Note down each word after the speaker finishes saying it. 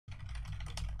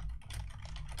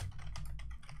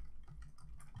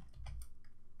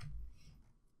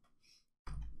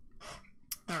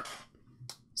Alright.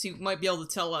 So you might be able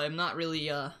to tell I'm not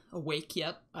really awake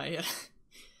yet. I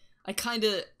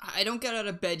don't get out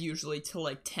of bed usually till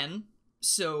like 10,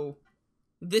 so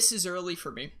this is early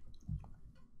for me.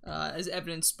 As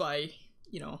evidenced by,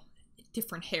 you know,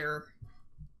 different hair,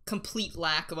 complete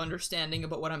lack of understanding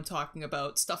about what I'm talking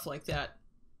about, stuff like that.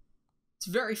 It's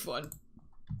very fun.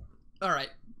 Alright,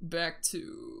 back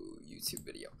to YouTube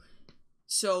video.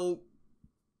 So,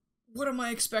 what am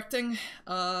I expecting?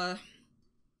 I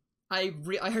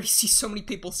already see so many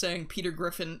people saying Peter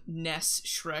Griffin, Ness,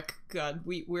 Shrek. God,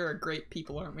 we're great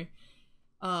people, aren't we?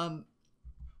 I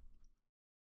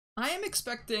am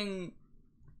expecting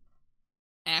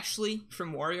Ashley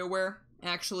from WarioWare,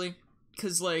 actually.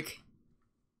 Because, like,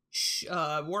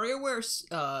 WarioWare's,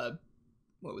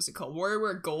 what was it called?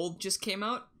 WarioWare Gold just came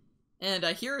out, and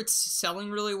I hear it's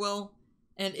selling really well,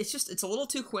 and it's a little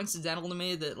too coincidental to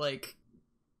me that, like,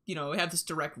 you know, we have this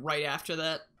direct right after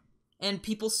that. And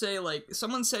people say, like,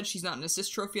 someone said she's not an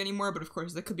assist trophy anymore, but of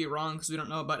course that could be wrong because we don't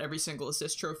know about every single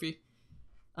assist trophy.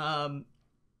 Yeah,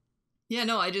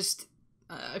 no, I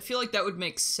feel like that would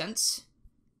make sense.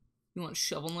 You want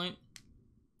Shovel Knight?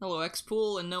 Hello,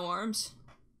 X-Pool and no arms.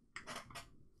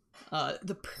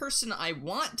 The person I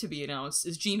want to be announced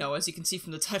is Gino, as you can see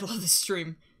from the title of the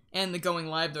stream and the going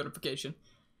live notification.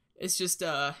 It's just,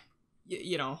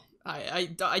 you know, I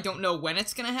don't know when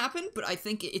it's gonna happen, but I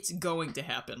think it's going to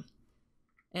happen.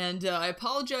 And I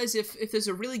apologize if there's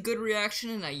a really good reaction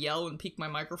and I yell and peek my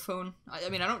microphone. I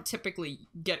mean, I don't typically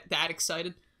get that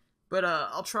excited, but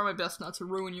I'll try my best not to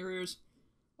ruin your ears.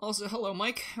 Also, hello,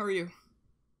 Mike. How are you?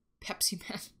 Pepsi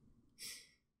Man.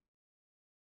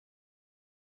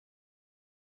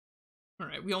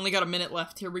 Alright, we only got a minute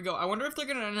left. Here we go. I wonder if they're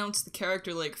gonna announce the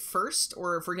character, like, first,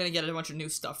 or if we're gonna get a bunch of new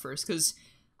stuff first, because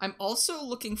I'm also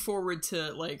looking forward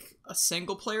to, like, a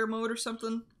single-player mode or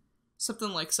something. Something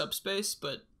like Subspace,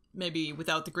 but maybe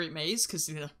without the Great Maze, because,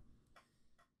 you know.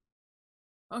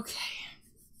 Okay.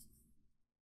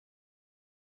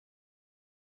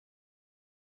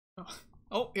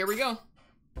 Oh, here we go.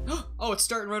 Oh, it's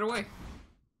starting right away.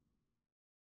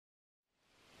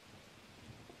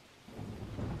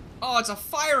 Oh, it's a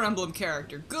Fire Emblem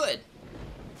character. Good.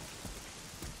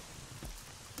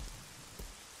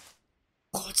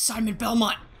 Oh, it's Simon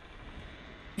Belmont.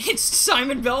 It's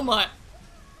Simon Belmont.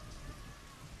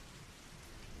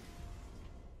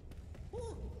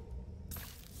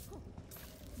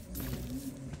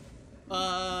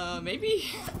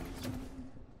 Maybe?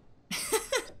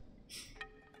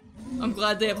 I'm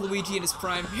glad they have Luigi in his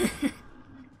prime here.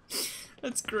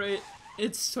 That's great.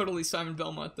 It's totally Simon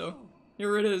Belmont, though.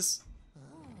 Here it is.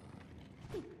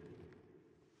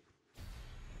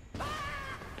 Oh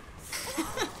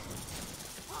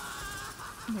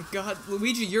my god,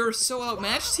 Luigi, you're so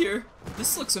outmatched here.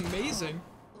 This looks amazing.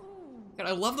 God,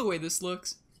 I love the way this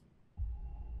looks.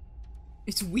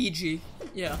 It's Ouija.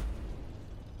 Yeah.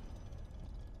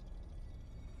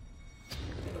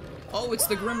 Oh, it's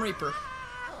the Grim Reaper.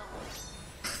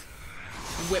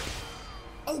 Whip.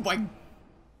 Oh my...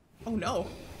 Oh no.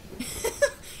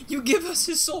 You give us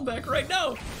his soul back right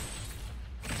now.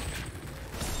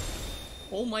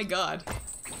 Oh my god.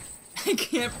 I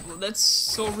can't... That's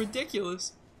so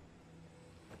ridiculous.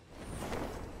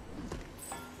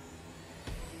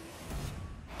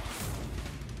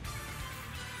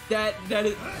 That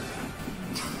is...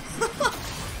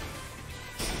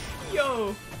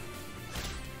 Yo.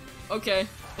 Okay,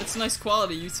 that's nice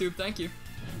quality, YouTube, thank you.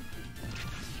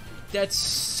 That's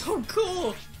so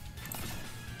cool!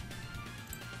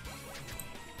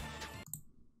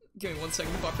 Give me 1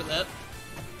 second to buffer that.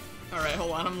 Alright,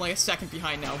 hold on, I'm like a second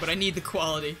behind now, but I need the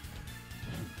quality.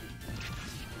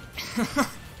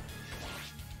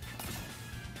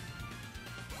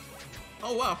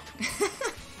 Oh wow.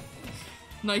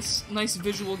 Nice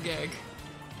visual gag.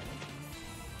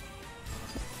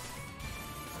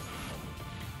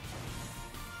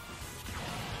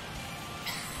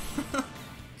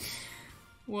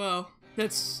 Wow,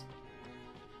 that's...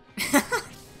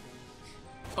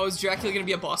 Oh, is Dracula gonna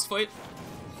be a boss fight?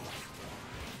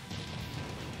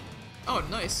 Oh,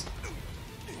 nice.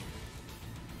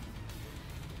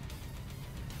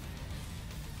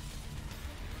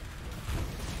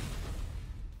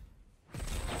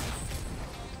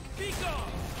 Be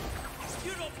gone!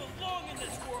 You don't belong in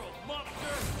this world,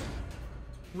 monster!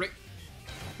 Rick...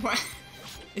 What?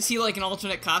 Is he like an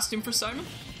alternate costume for Simon?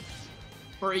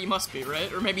 Or he must be,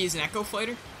 right? Or maybe he's an Echo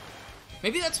Fighter?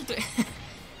 Maybe that's what they...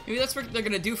 Maybe that's what they're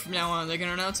gonna do from now on. They're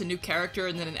gonna announce a new character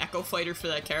and then an Echo Fighter for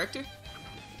that character?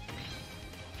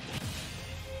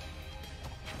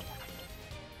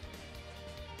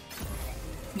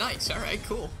 Nice, alright,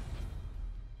 cool.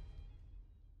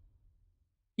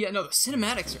 Yeah, no, the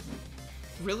cinematics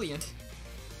are brilliant.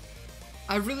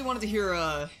 I really wanted to hear,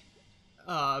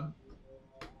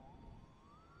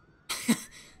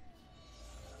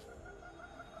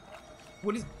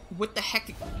 what the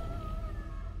heck?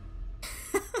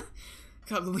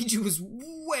 God, Luigi was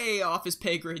way off his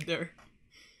pay grade there.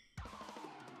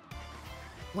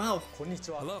 Wow.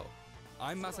 Hello,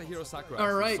 I'm Masahiro Sakurai.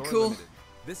 All right, from Sora cool. Limited.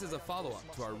 This is a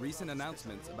follow-up to our recent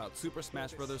announcements about Super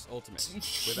Smash Bros. Ultimate.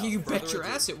 You Without bet further your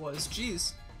ado, ass it was,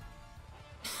 jeez.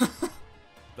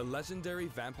 The legendary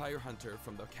vampire hunter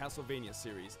from the Castlevania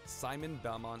series, Simon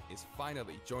Belmont, is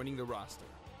finally joining the roster.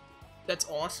 That's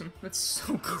awesome. That's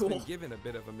so He's cool. been given a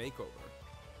bit of a makeover.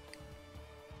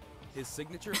 His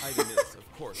signature item is,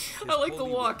 of course, his I like the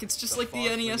holy walk. whip, It's just like the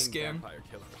NES far-swinging game. vampire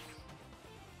killer.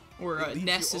 Or It leaves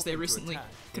NES, you as they open to recently attack,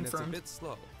 and confirmed. it's a bit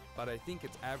slow, but I think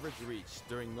its average reach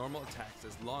during normal attacks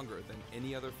is longer than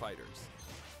any other fighters.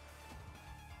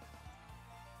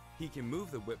 He can move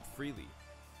the whip freely.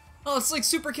 Oh, it's like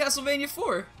Super Castlevania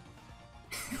 4.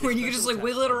 Where you can just Special like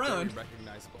wiggle it attacks are very around.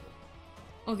 recognizable.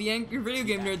 Oh, the angry video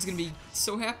game nerd's gonna be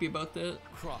so happy about that.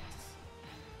 Cross.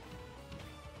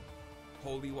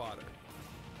 Holy water.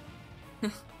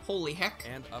 Holy heck.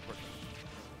 And uppercut.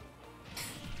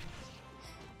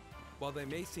 While they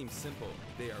may seem simple,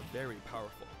 they are very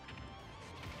powerful.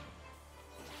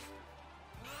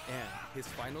 And his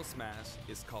final smash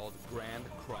is called Grand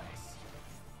Cross.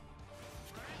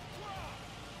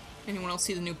 Anyone else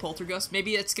see the new Poltergust?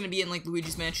 Maybe it's gonna be in like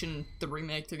Luigi's Mansion, the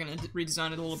remake. They're gonna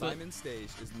redesign it a little bit. Simon's stage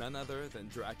is none other than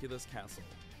Dracula's castle.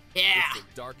 Yeah! It's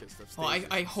the darkest of Oh, stages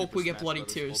I in hope Super we get Smash bloody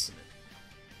Bros. tears. Ultimate.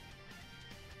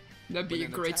 That'd be When a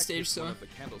an great attack stage hits one song. of the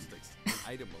candlesticks, an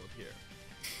item will appear.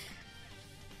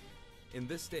 In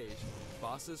this stage,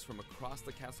 bosses from across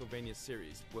the Castlevania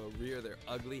series will rear their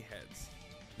ugly heads.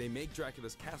 They make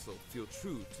Dracula's castle feel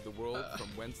true to the world from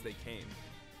whence they came.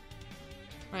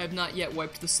 I have not yet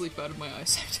wiped the sleep out of my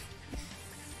eyesight.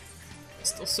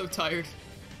 Still so tired.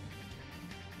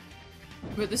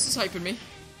 But this is hyping me.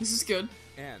 This is good.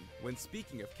 And when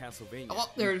speaking of Castlevania,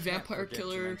 Oh, they're we a can't vampire forget to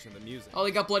killer. mention the music. Oh,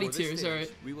 they got bloody For this tears, stage,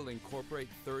 alright. We will incorporate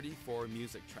 34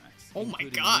 music tracks. Oh my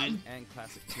including God. new and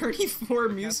classic tunes. 34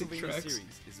 The music Castlevania tracks.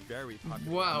 series is very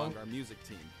popular Wow. among our music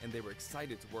team, and they were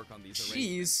excited to work on these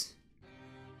arrangements. Jeez.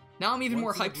 Now I'm even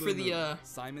more Once in a hyped blue for the, moon,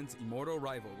 Simon's immortal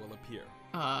rival will appear.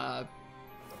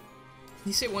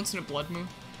 you say once in a blood moon?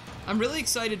 I'm really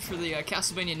excited for the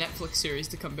Castlevania Netflix series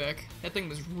to come back. That thing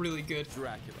was really good.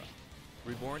 Dracula.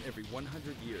 Reborn every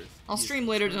 100 years. I'll he is stream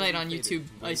later tonight eternally on fated YouTube,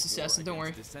 to wage Ice Assassin, war don't worry.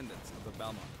 against Descendants of the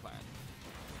Belmont clan.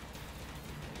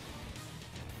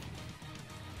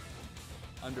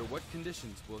 Under what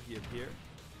conditions will he appear?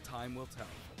 Time will tell.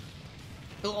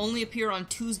 He'll only appear on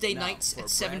Tuesday Now, nights for a at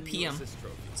 7 brand new p.m. assist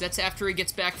trophy. That's after he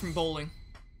gets back from bowling.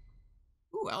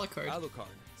 Ooh, Alucard. Alucard,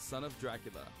 son of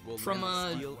Dracula, will From,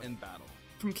 learn steel in battle.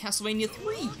 From Castlevania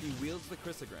 3. He wields the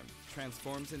Chrysogrim,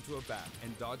 transforms into a bat,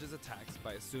 and dodges attacks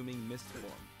by assuming mist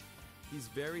form. He's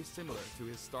very similar to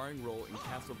his starring role in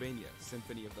Castlevania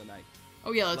Symphony of the Night.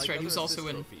 Oh yeah, that's Like right. He was other also assist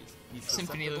in trophies, he's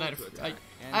Symphony of the Night. susceptible to attack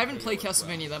and I haven't KO played as well.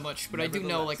 Castlevania that much, but I do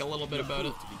know like a little bit Nevertheless, about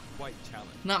it. he proved to be quite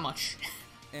challenging. Not much.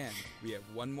 And we have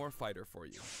one more fighter for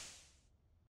you.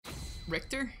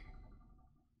 Richter?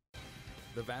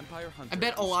 The vampire hunter. I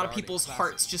bet a who lot of starred in people's classic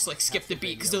hearts just like skip the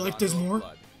beat because Castlevania they're like, there's Rondo of more?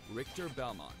 Blood, Richter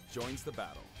Belmont joins the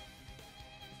battle.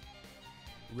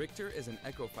 Richter is an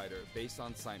echo fighter based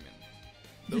on Simon.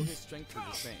 Though his strength is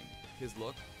the same, his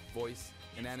look, voice,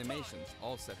 and animations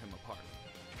all set him apart.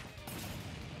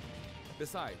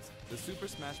 Besides, the Super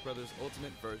Smash Bros.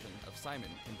 Ultimate version of Simon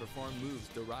can perform moves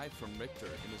derived from Richter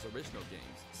in his original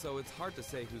games, so it's hard to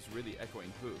say who's really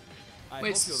echoing who. I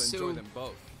Wait, hope you'll so- enjoy them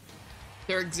both.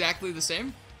 They're exactly the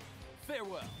same?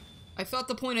 Farewell. I thought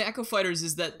the point of Echo Fighters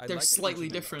is that I'd they're like to slightly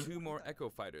introduce different. 2 more Echo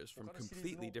Fighters from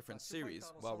completely different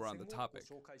series while we're on the topic.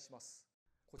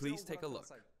 Please take a look.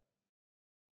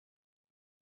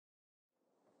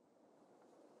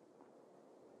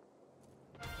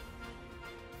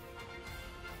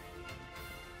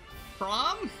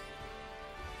 Prom?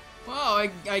 Wow,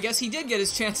 I guess he did get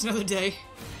his chance another day.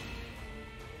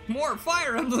 More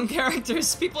Fire Emblem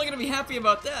characters! People are gonna be happy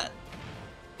about that.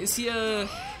 Is he a...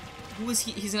 Who is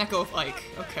he? He's an echo of Ike.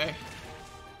 Okay.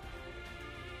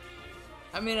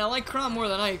 I mean, I like Chrom more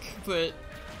than Ike, but...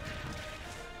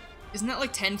 Isn't that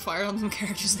like 10 Fire Emblem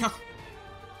characters now?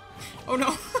 Oh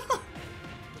no!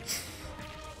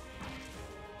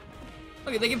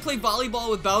 Okay, they can play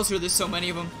volleyball with Bowser, there's so many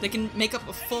of them. They can make up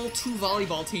a full 2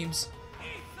 volleyball teams.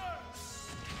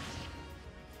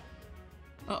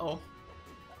 Uh-oh.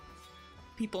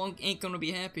 People ain't gonna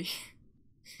be happy.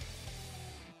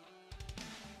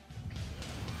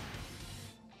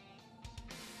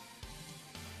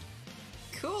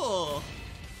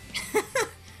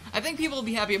 think people will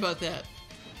be happy about that.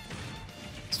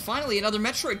 It's finally another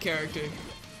Metroid character.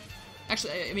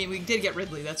 Actually, I mean, we did get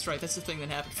Ridley, that's right, that's the thing that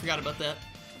happened. Forgot about that.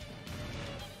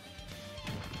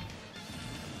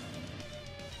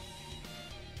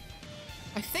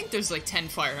 I think there's like 10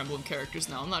 Fire Emblem characters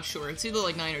now, I'm not sure. It's either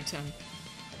like 9 or 10.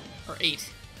 Or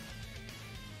 8.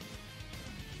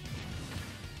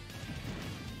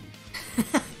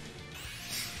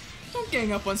 Don't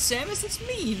gang up on Samus, that's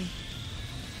mean!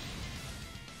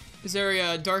 Is there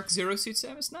a Dark Zero Suit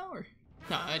Samus now, or...?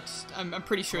 No, I'm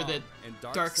pretty sure that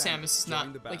Dark Samus is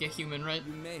not like a human, right?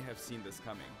 You may have seen this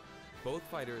coming. Both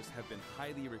fighters have been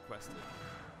highly requested.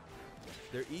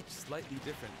 They're each slightly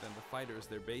different than the fighters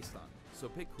they're based on, so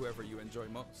pick whoever you enjoy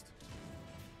most.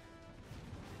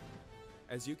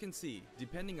 As you can see,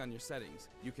 depending on your settings,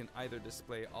 you can either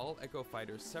display all Echo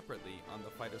fighters separately on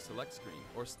the fighter select screen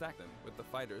or stack them with the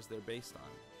fighters they're based on.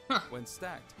 Huh. When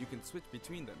stacked, you can switch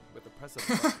between them with the press of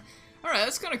a button. Alright,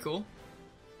 that's kinda cool.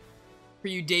 For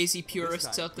you Daisy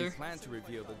purists out there. We plan to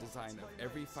reveal the design of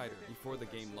every fighter before the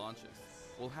game launches.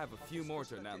 We'll have a few more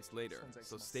to announce later,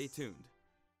 so stay tuned.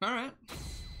 Alright.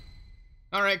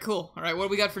 Alright, cool. Alright, what do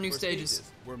we got for new stages?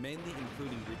 stages? We're mainly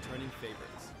including returning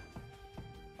favorites.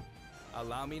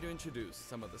 Allow me to introduce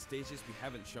some of the stages we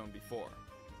haven't shown before.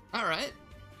 Alright.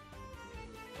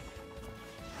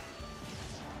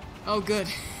 Oh, good.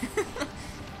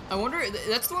 I wonder,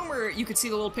 that's the one where you could see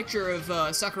the little picture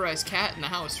of Sakurai's cat in the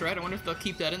house, right? I wonder if they'll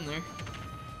keep that in there.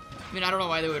 I mean, I don't know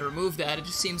why they would remove that. It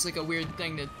just seems like a weird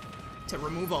thing to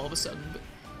remove all of a sudden. But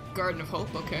Garden of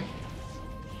Hope, okay.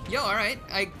 Yo, alright.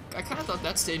 I kind of thought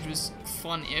that stage was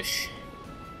fun-ish.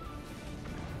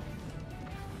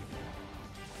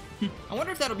 I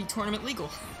wonder if that'll be tournament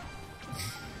legal.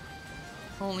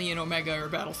 Only in Omega or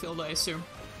Battlefield, I assume.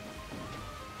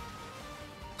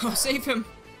 Oh, save him!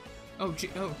 Oh,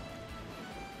 oh.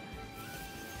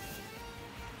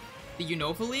 The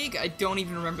Unova League? I don't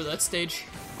even remember that stage.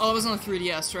 Oh, it was on the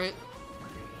 3DS, right?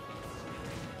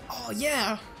 Oh,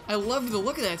 yeah! I love the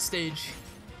look of that stage.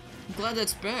 I'm glad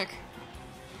that's back.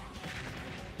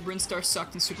 Brinstar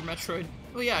sucked in Super Metroid.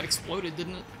 Oh yeah, it exploded,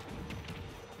 didn't it?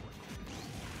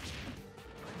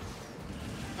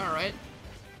 Alright.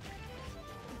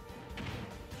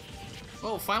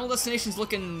 Oh, Final Destination's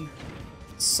looking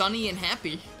sunny and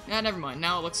happy. Ah, never mind.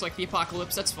 Now it looks like the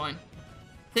apocalypse. That's fine.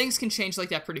 Things can change like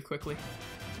that pretty quickly.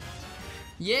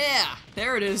 Yeah!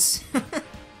 There it is.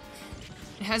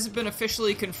 It hasn't been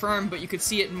officially confirmed, but you could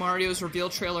see it in Mario's reveal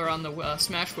trailer on the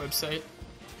Smash website.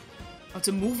 Oh, it's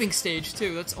a moving stage,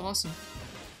 too. That's awesome.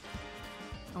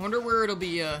 I wonder where it'll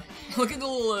be, look at the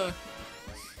little,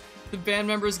 the band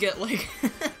members get, like,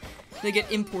 they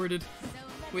get imported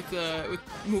with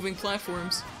moving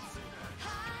platforms.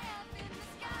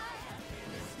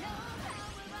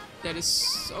 That is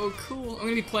so cool. I'm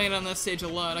gonna be playing on that stage a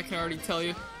lot, I can already tell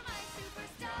you.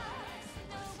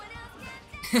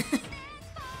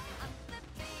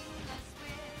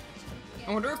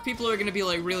 I wonder if people are gonna be,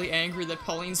 like, really angry that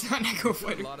Pauline's not an Echo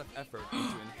Fighter. A lot of effort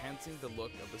into enhancing the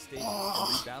look of the stage and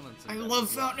rebalancing I them love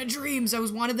as well. Fountain of Dreams! I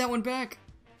wanted that one back!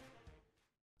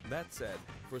 That said,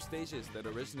 for stages that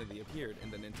originally appeared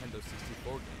in the Nintendo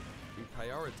 64 game, we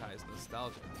prioritized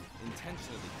nostalgia,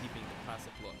 intentionally keeping the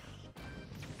classic look.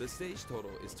 The stage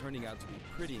total is turning out to be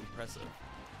pretty impressive.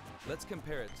 Let's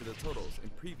compare it to the totals in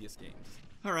previous games.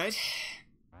 Alright.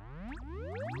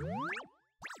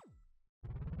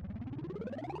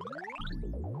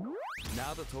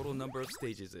 Now the total number of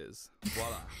stages is,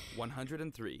 voila,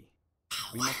 103.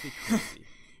 We must be crazy.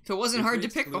 If it wasn't hard to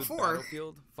If we pick exclude before.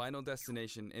 Battlefield, Final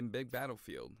Destination, and Big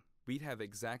Battlefield, we'd have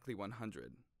exactly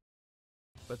 100.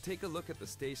 But take a look at the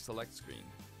stage select screen.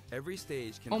 Every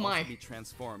stage can also be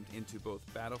transformed into both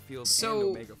Battlefield and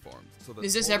Omega forms. So the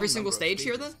is this total every single number of stage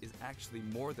here, then? Is actually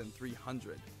more than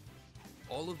 300.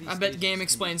 All of these I bet stages Game can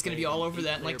Explain's gonna be played all in over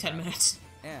that in like 10 8-player minutes.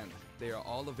 battles, and they are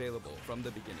all available from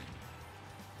the beginning.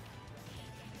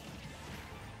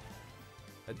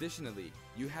 Additionally,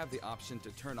 you have the option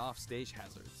to turn off stage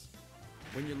hazards.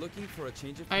 When you're looking for a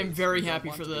change of pace, I am very you don't happy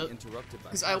want for to be that. interrupted by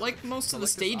Because I like hazards. most of the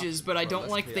Select this stages, option but I for a don't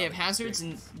less like they have chaotic hazards,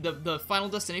 and experience. the Final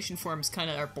Destination forms kind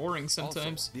of are boring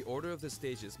sometimes. Also, the order of the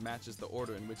stages matches the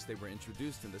order in which they were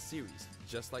introduced in the series,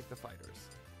 just like the fighters.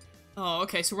 Oh,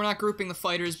 okay, so we're not grouping the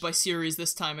fighters by series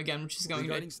this time again, which is going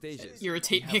Regarding to stages,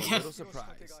 irritate we me have again. a little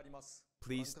surprise.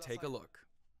 Please take a look.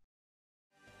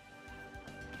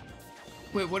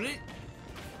 Wait, what did it...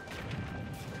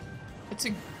 It's a...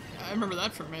 I remember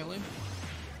that from Melee.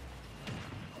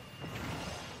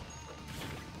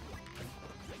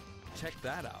 Check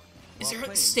that out. Is While there a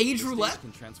playing, stage the roulette? Stage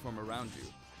can transform around you.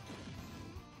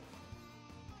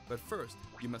 But first,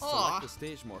 you must Aw, select the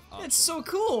stage morph option. That's so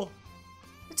cool!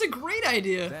 That's a great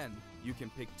idea. Then, you can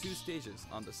pick 2 stages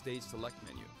on the stage select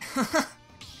menu.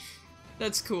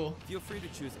 That's cool. Feel free to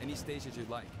choose any stages you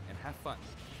like and have fun.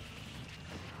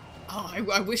 Oh,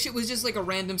 I wish it was just like a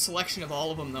random selection of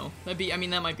all of them, though. That'd be, I mean,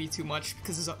 that might be too much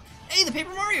because it's a. Hey, the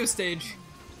Paper Mario stage.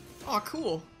 Oh,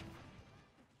 cool.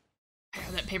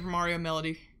 That Paper Mario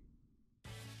melody.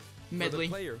 Medley.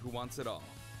 For the player who wants it all,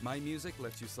 My Music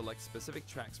lets you select specific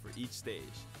tracks for each stage,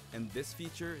 and this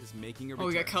feature is making a return. Oh,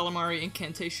 we got Calamari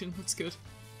Incantation. That's good.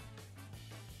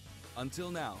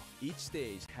 Until now, each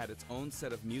stage had its own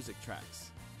set of music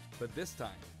tracks, but this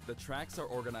time, the tracks are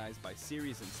organized by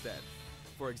series instead.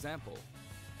 For example,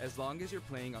 as long as you're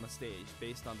playing on a stage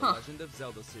based on the Legend of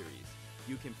Zelda series,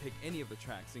 you can pick any of the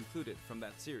tracks included from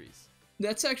that series.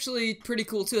 That's actually pretty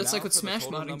cool too. That's Now like what for the Smash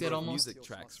total modding number did of almost. Music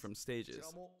tracks from stages.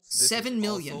 This 7 is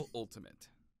million. Also ultimate.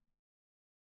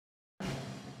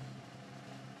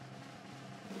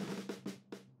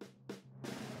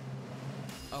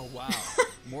 Oh wow,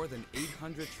 more than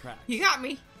 800 tracks. You got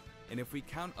me. And if we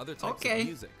count other types of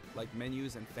music, like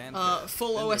menus and fanfare,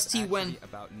 full then OST there's when? actually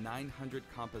about 900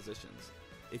 compositions.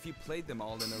 If you played them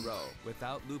all in a row,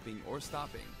 without looping or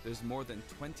stopping, there's more than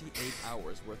 28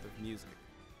 hours worth of music.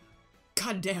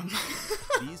 God damn.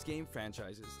 These game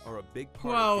franchises are a big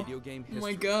part Wow. of video game history, Oh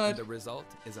my God. and the result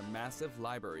is a massive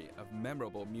library of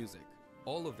memorable music.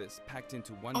 All of this packed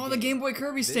into one game. Oh, the Game Boy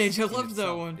Kirby This stage. I in loved that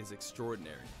itself one. is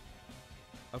extraordinary.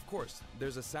 Of course,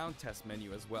 there's a sound test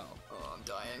menu as well. Oh, I'm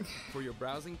dying. For your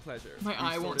browsing pleasure, My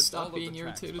eye we've won't sorted stop all of being the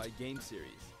tracks irritated. by game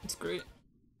series. It's great.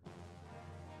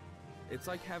 It's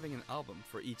like having an album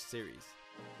for each series.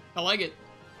 I like it.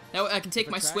 Now I can take If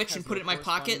a my track Switch has and put no it in my pocket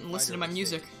corresponding and listen to fighter my or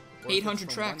music. stage, or if it's 800 from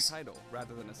tracks. One title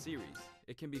rather than a series.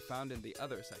 It can be found in the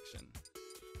other section.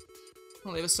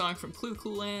 Oh, they have a song from Clue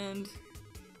Clue Land.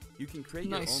 You can create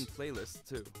Nice. your own playlists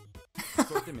too.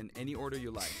 Sort them in any order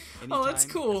you like. Oh, that's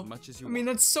anytime, cool. As much as you I mean,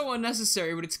 want. that's so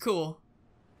unnecessary, but it's cool.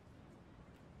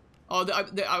 Oh,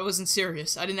 I wasn't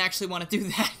serious. I didn't actually want to do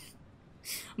that.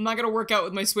 I'm not gonna work out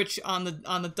with my Switch on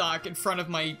the dock in front of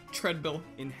my treadmill.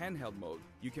 In handheld mode,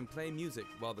 you can play music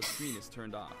while the screen is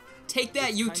turned off. Take that,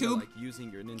 It's kinda YouTube. like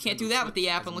using your Can't do Nintendo that with the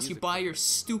Switch app as a unless you music buy player. your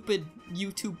stupid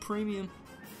YouTube Premium.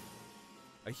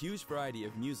 A huge variety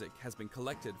of music has been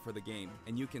collected for the game,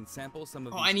 and you can sample some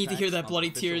of Oh, these I need to hear tracks that on the Bloody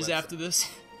official Tears website. after this.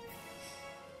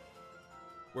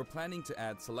 We're planning to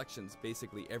add selections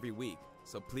basically every week,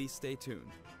 so please stay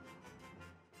tuned.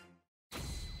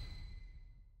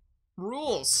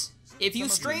 Rules. If you Some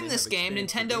of stream may this have game,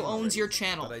 experienced the Nintendo game owns already, your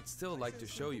channel. But I'd still like to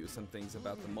show you some things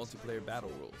about the multiplayer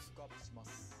battle rules.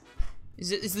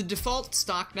 Is the default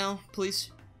stock now,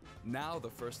 please? Now the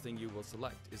first thing you will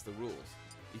select is the rules.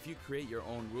 If you create your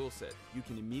own rule set, you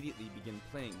can immediately begin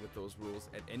playing with those rules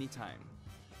at any time.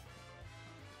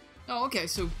 Oh, okay,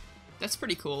 so that's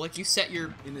pretty cool. Like, you set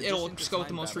your... In It'll addition to just go with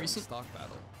the time most battle and recent. stock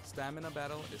battle, stamina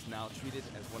battle is now treated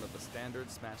as one of the standard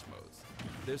Smash modes.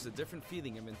 There's a different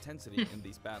feeling of intensity in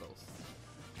these battles.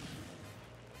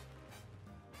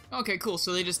 Okay, cool,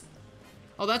 so they just...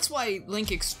 Oh, that's why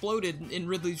Link exploded in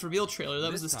Ridley's reveal trailer.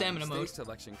 That was the This time, stamina mode. Stage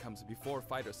selection comes before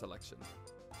fighter selection.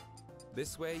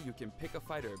 This way, you can pick a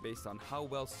fighter based on how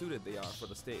well suited they are for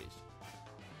the stage.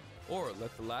 Or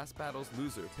let the last battle's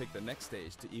loser pick the next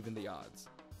stage to even the odds.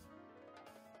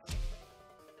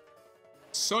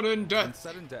 Sudden In death.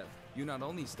 sudden death, you not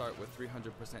only start with 300%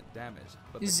 damage,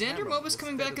 but Is the Xander camera Mobus will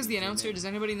coming back as the steadily zoom announcer? in. Does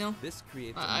anybody know? This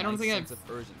creates a I don't nice think sense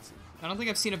of urgency. I don't think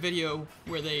I've seen a video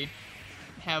where they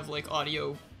have, like,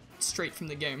 audio straight from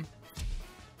the game.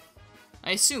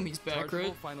 I assume he's back, Chargeable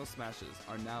right? final smashes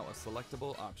are now a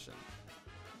selectable option.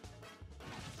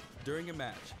 During a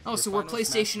match, Oh, your so we're final smash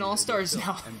PlayStation speed will be All-Stars built,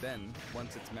 now. And then,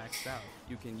 once it's maxed out,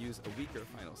 you can use a weaker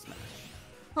final smash.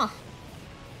 Huh.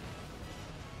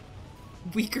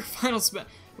 Weaker final smash.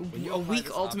 When you A apply weak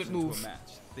this ultimate option to move. a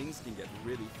match, things can get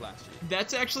really flashy.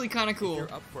 That's actually kind of If cool.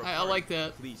 you're up for a I party, like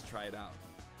that. Please try it out.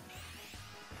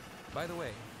 By the way,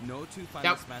 no two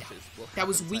final smashes will that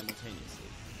was happen weak. simultaneously.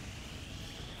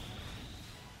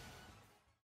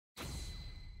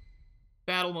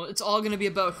 Battle mode. It's all gonna be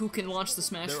about who can launch the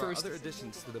smash There are first. other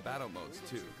additions to the battle modes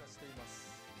too.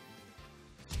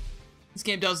 This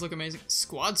game does look amazing.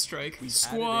 Squad Strike. We've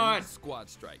Squad. added in Squad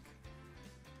Strike.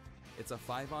 It's a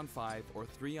 5-on-5 or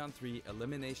 3-on-3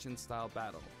 elimination style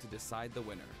battle to decide the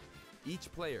winner.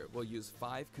 Each player will use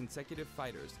 5 consecutive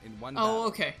fighters in one battle. Oh,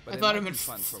 okay. but I thought it might meant be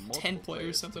fun for 10 multiple players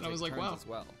or to something. I take was like, turns wow. as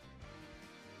well.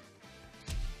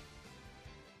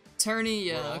 Tourney,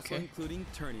 We're yeah, also okay. including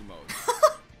tourney mode.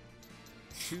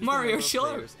 Choose the Mario, number of chill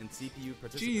out. players and CPU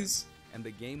participants, Jeez. and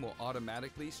the game will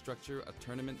automatically structure a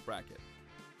tournament bracket.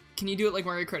 Can you do it like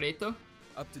Mario Kart 8 though?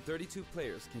 Up to 32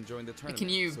 players can join the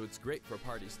tournament, so it's great for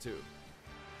parties too.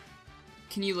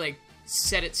 Can you, like,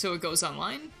 set it so it goes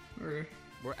online? Or...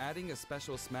 We're adding a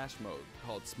special Smash mode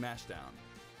called Smashdown.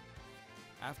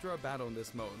 After a battle in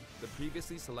this mode, the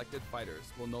previously selected fighters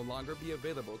will no longer be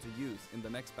available to use in the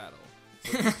next battle.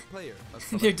 So each player must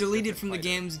select They're deleted from fighter. the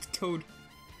game's code.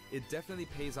 It definitely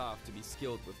pays off to be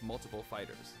skilled with multiple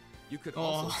fighters. You could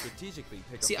also strategically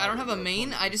pick See, I don't have a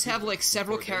main, I just have like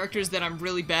several characters that I'm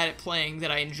really bad at playing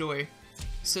that I enjoy.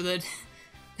 So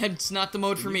that's not the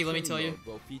mode for me, let me tell you.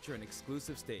 Will feature an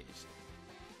exclusive stage.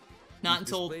 Not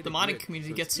until the modding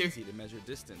community gets here. It's easy to measure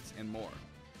distance and more.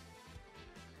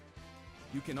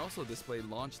 You can also display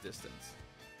launch distance.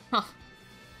 Huh.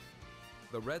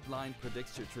 The red line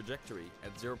predicts your trajectory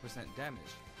at 0% damage,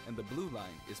 and the blue line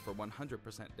is for 100%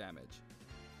 damage.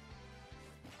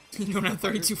 You don't have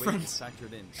 32 friends.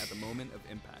 Factored in at the moment of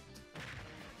impact.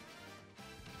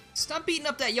 Stop beating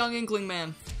up that young Inkling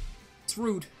man. It's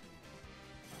rude.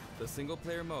 The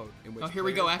single-player mode, in which here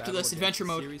we go after this adventure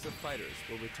mode. A series of fighters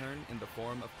will return in the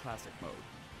form of classic mode.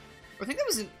 I think that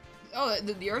was in. Oh,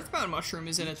 the Earthbound mushroom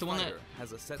is in it. The one that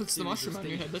has a set puts the mushroom on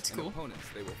your head. That's cool. Opponents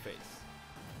they will face.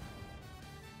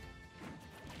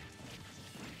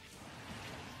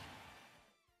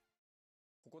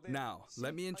 Now,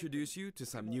 let me introduce you to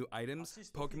some new items,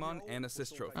 Pokemon, and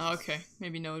assist trophies. Oh, okay,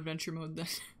 maybe no adventure mode then.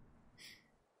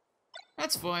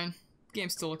 That's fine. Game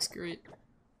still looks great.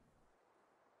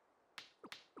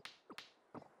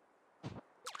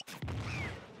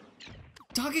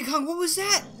 Donkey Kong, what was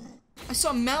that? I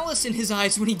saw malice in his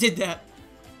eyes when he did that.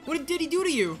 What did he do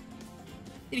to you?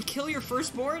 Did he kill your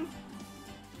firstborn?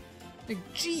 Like,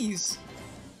 jeez.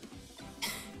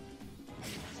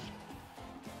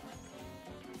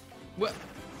 What?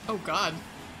 Oh god.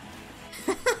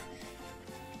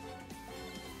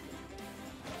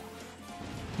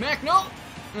 Mac, no!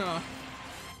 Oh.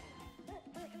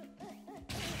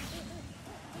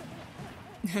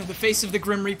 The face of the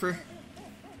Grim Reaper.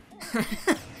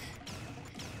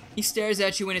 He stares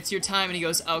at you when it's your time and he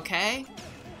goes, okay.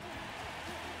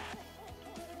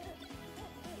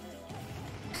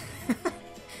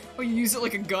 Oh, you use it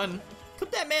like a gun.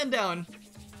 Put that man down.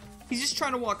 He's just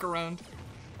trying to walk around.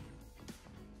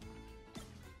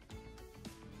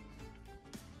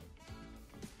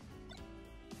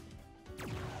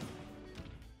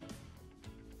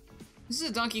 This is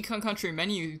a Donkey Kong Country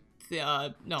menu,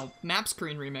 no, map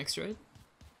screen remix, right?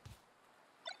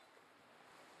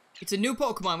 It's a new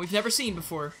Pokemon we've never seen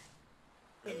before.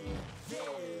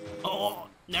 Oh,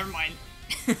 never mind.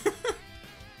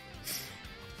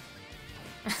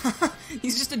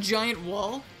 He's just a giant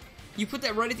wall. You put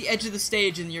that right at the edge of the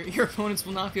stage and your opponents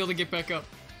will not be able to get back up.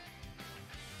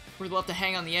 Or they'll have to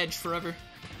hang on the edge forever.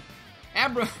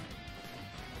 Abra!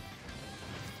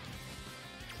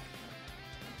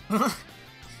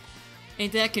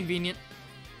 Ain't that convenient.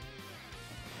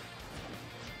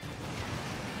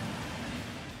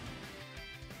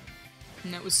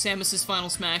 And that was Samus's final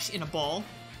smash in a ball.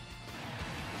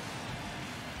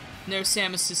 And there's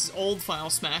Samus's old final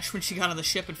smash when she got on the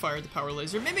ship and fired the power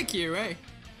laser. Mimikyu, eh?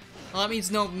 Well, that means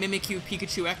no Mimikyu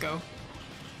Pikachu Echo.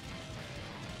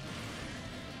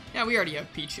 Yeah, we already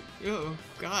have Pichu. Oh,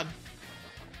 God.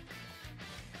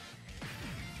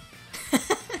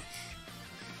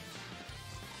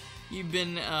 You've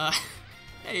been,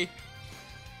 hey.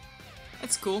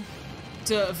 That's cool.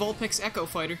 It's a Vulpix Echo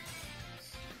Fighter.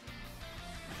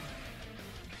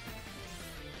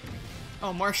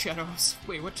 Oh, Marshadows.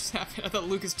 Wait, what just happened? I thought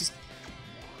Lucas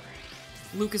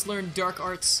learned dark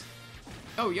arts.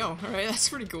 Oh, yo, alright, that's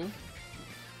pretty cool.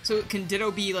 So, can Ditto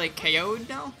be, like, KO'd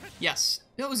now? Yes.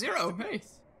 No, Zero, hey.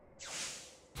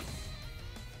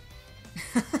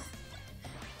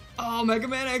 Oh, Mega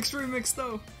Man X Remix,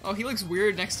 though. Oh, he looks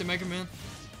weird next to Mega Man.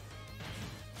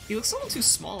 He looks a little too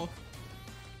small.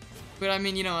 But, I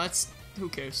mean, you know, that's... who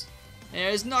cares?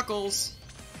 There's Knuckles.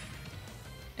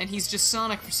 And he's just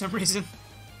Sonic for some reason.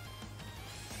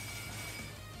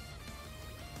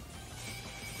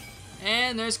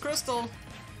 And there's Crystal.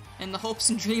 And the hopes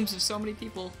and dreams of so many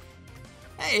people.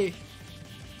 Hey!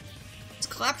 It's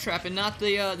Claptrap and not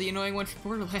the annoying one from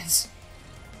Borderlands.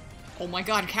 Oh my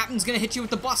god, Captain's gonna hit you with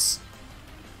the bus!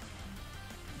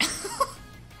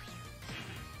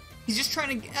 He's just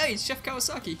trying to... Hey, it's Chef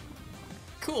Kawasaki.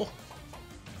 Cool.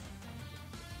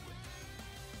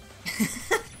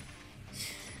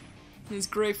 This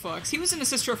Gray Fox. He was in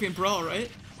Assist Trophy in Brawl,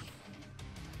 right?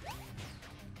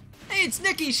 Hey, it's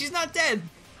Nikki! She's not dead!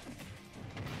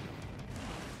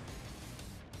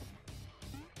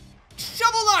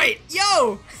 Shovel Knight!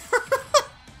 Yo!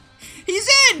 He's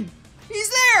in!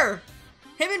 He's there!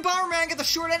 Him and Bomberman get the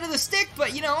short end of the stick,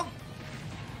 but, you know,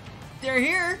 they're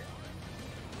here.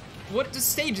 What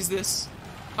stage is this?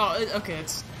 Oh, okay,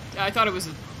 it's... I thought it was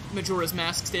a Majora's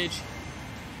Mask stage.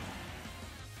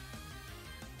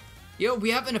 Yo,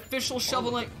 we have an official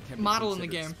Shovel Knight model in the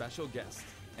game. Special guest,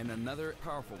 and another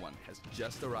powerful one has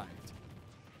just arrived.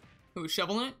 Who,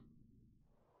 Shovel Knight?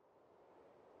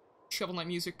 Shovel Knight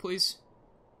music, please.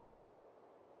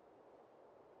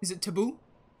 Is it Taboo?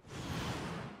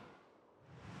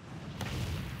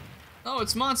 Oh,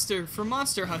 it's Monster from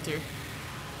Monster Hunter.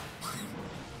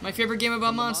 My favorite game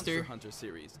about Monster. Monster Hunter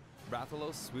series,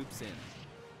 Rathalos swoops in.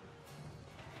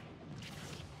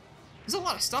 There's a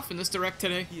lot of stuff in this direct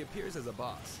today. He appears as a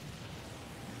boss.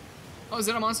 Oh, is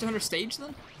that a Monster Hunter stage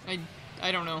then?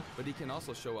 I don't know. But he can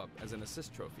also show up as an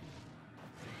assist trophy.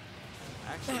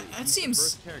 Actually, That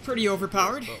seems pretty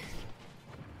overpowered.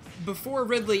 Before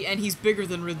Ridley, and he's bigger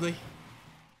than Ridley.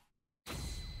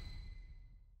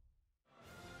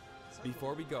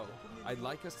 Before we go, I'd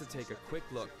like us to take a quick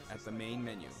look at the main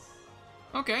menu.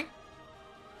 Okay.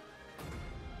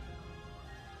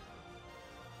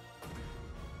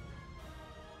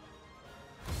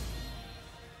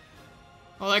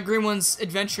 Well, that green one's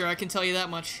adventure, I can tell you that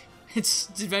much. It's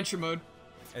adventure mode.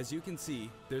 As you can see,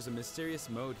 there's a mysterious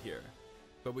mode here,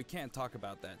 but we can't talk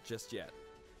about that just yet.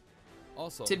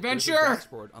 Also, It's adventure! there's a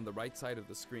dashboard on the right side of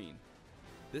the screen.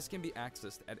 This can be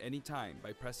accessed at any time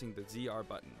by pressing the ZR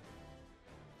button.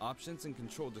 Options and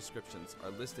control descriptions are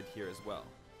listed here as well.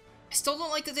 I still don't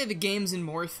like that they have the games and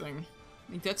more thing.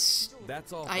 Like that's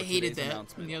all for I hated today's that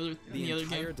announcement. in the other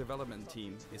entire game. development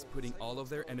team is putting all of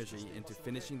their energy into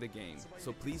finishing the game,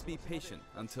 so please be patient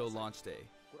until launch day.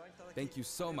 Thank you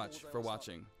so much for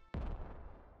watching.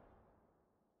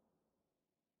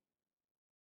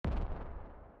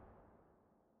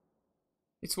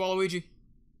 It's Waluigi.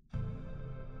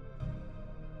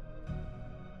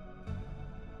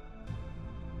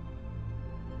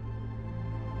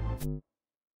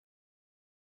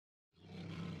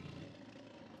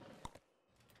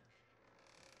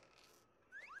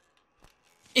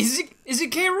 Is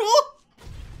it K. Rool?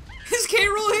 Is K.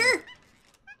 Rool here?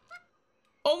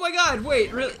 Oh my god,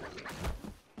 wait, really?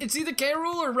 It's either K.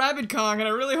 Rool or Rabbid Kong, and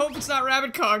I really hope it's not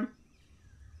Rabbid Kong.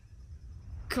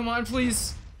 Come on,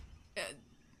 please.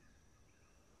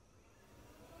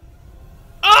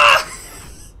 Ah!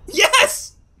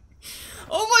 Yes!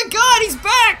 Oh my god, he's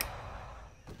back!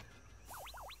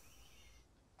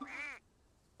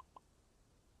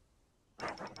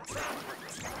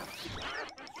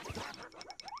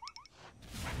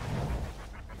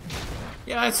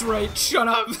 Yeah, that's right. Shut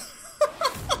up.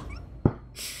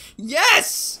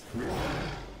 Yes!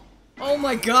 Oh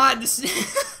my god, this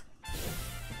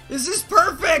this is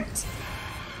perfect!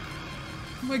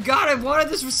 Oh my god, I've wanted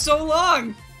this for so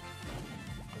long!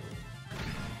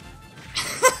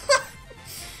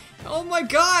 Oh my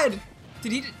god!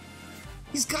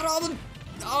 He's got all the...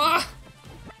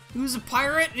 he was a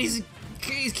pirate, and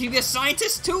can he be a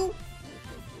scientist too?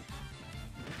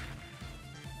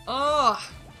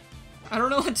 I don't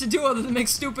know what to do other than make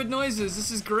stupid noises.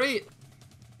 This is great.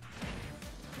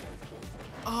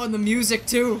 Oh, and the music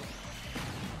too.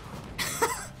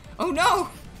 Oh no!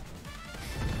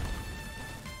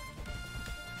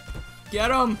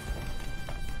 Get him!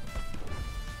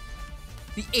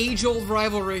 The age-old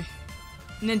rivalry.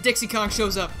 And then Dixie Kong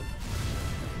shows up.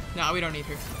 Nah, we don't need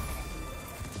her.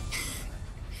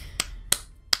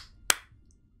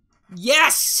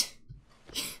 Yes!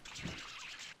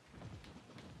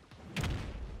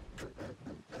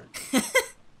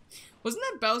 Wasn't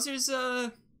that Bowser's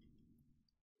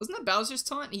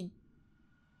taunt?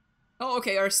 Oh,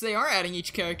 okay, so they are adding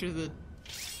each character to the...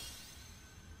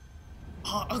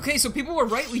 Oh, okay, so people were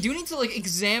right. We do need to, like,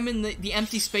 examine the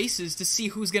empty spaces to see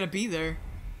who's gonna be there.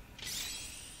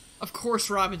 Of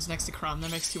course Robin's next to Chrom. That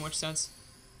makes too much sense.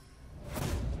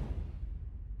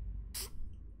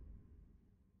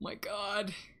 My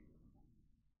god.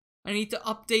 I need to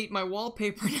update my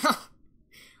wallpaper now.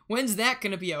 When's that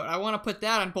gonna be out? I want to put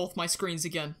that on both my screens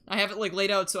again. I have it like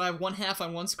laid out so I have one half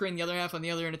on one screen, the other half on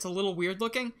the other, and it's a little weird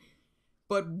looking.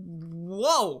 But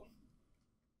whoa!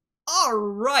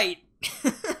 Alright!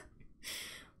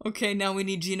 Okay, now we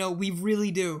need Gino. We really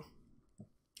do.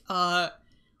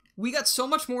 We got so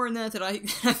much more in that I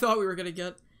thought we were gonna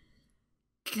get.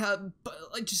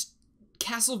 Like, just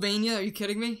Castlevania, are you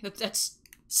kidding me? That's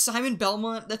Simon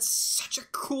Belmont, that's such a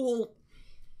cool...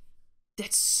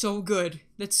 That's so good.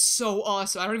 That's so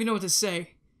awesome. I don't even know what to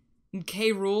say. And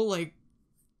K. Rool, like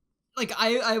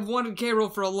I've wanted K.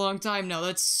 Rool for a long time now.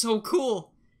 That's so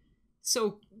cool.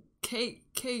 So K.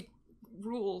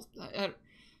 Rool.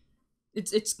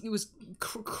 It was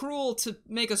cruel to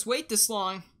make us wait this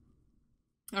long.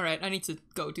 Alright, I need to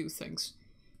go do things.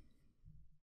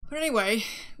 But anyway,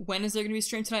 when is there gonna be a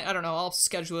stream tonight? I don't know, I'll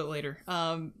schedule it later.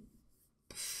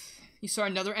 You saw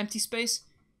another empty space?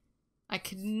 I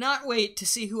cannot wait to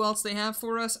see who else they have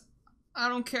for us. I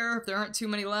don't care if there aren't too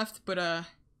many left, but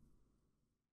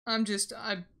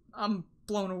I'm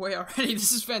blown away already.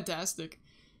 This is fantastic.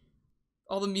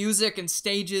 All the music and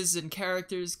stages and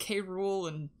characters, K. Rool,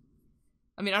 and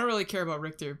I mean, I don't really care about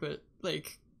Richter, but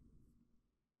like,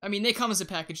 I mean, they come as a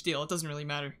package deal. It doesn't really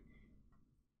matter.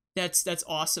 That's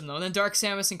awesome though. And then Dark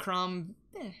Samus and Chrom,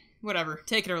 whatever.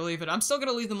 Take it or leave it. I'm still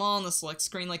gonna leave them all on the select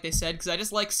screen like they said, because I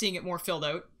just like seeing it more filled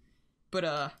out. But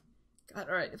God,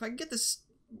 alright, if I can get this,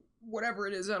 whatever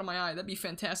it is, out of my eye, that'd be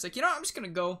fantastic. You know what, I'm just gonna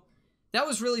go. That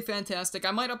was really fantastic.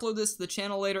 I might upload this to the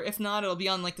channel later. If not, it'll be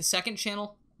on like the second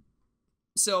channel.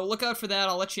 So look out for that.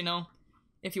 I'll let you know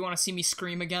if you want to see me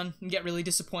scream again and get really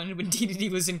disappointed when DDD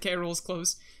was in K. Rool's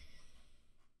clothes.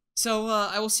 So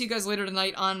I will see you guys later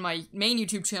tonight on my main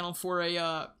YouTube channel for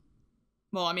a,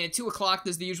 well, I mean, at 2 o'clock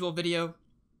there's the usual video.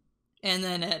 And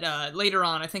then at later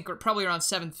on, I think probably around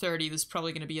 7:30, there's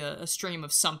probably going to be a stream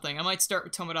of something. I might start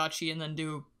with Tomodachi and then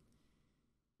do,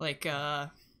 like,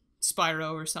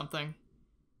 Spyro or something.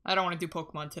 I don't want to do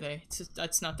Pokemon today.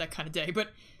 That's not that kind of day. But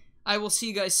I will see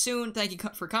you guys soon. Thank you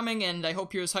for coming, and I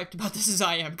hope you're as hyped about this as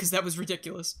I am, because that was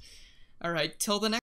ridiculous. Alright, till the next